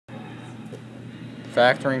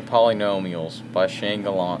Factoring Polynomials by Shane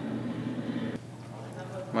Gallant.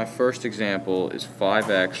 My first example is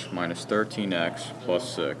 5x minus 13x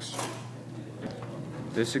plus 6.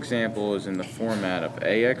 This example is in the format of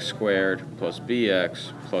ax squared plus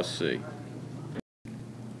bx plus c.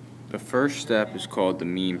 The first step is called the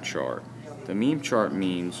meme chart. The meme chart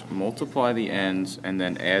means multiply the ends and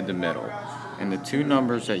then add the middle. And the two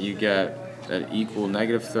numbers that you get that equal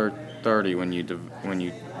negative 30 when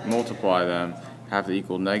you multiply them have to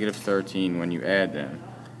equal negative 13 when you add them.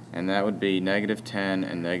 And that would be negative 10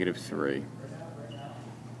 and negative 3.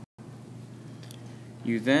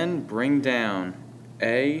 You then bring down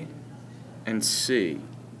A and C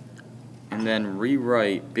and then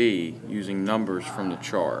rewrite B using numbers from the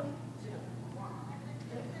chart.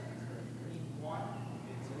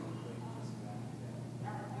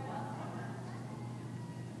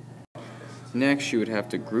 Next, you would have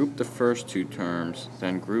to group the first two terms,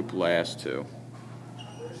 then group last two.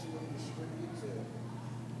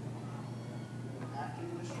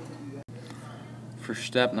 For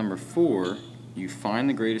step number 4, you find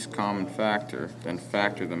the greatest common factor, then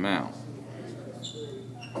factor them out.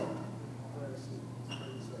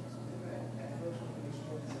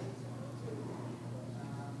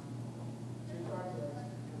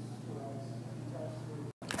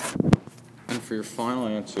 And for your final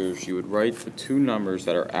answers, you would write the two numbers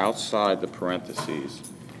that are outside the parentheses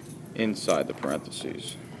inside the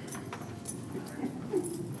parentheses.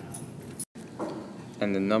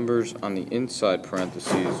 And the numbers on the inside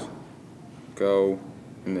parentheses go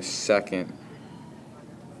in the second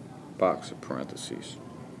box of parentheses.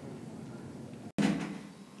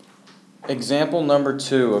 Example number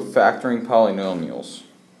 2 of factoring polynomials.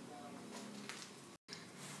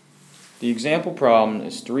 The example problem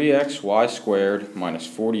is 3xy squared minus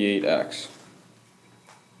 48x.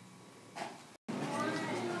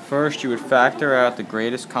 First, you would factor out the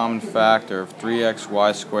greatest common factor of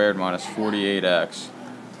 3xy squared minus 48x.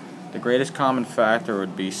 The greatest common factor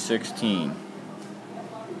would be 16.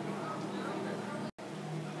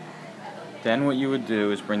 Then what you would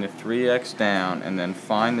do is bring the 3x down and then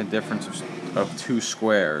find the difference of two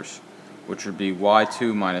squares, which would be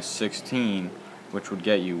y2 minus 16, which would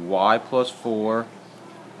get you y plus 4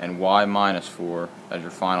 and y minus 4 as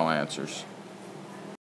your final answers.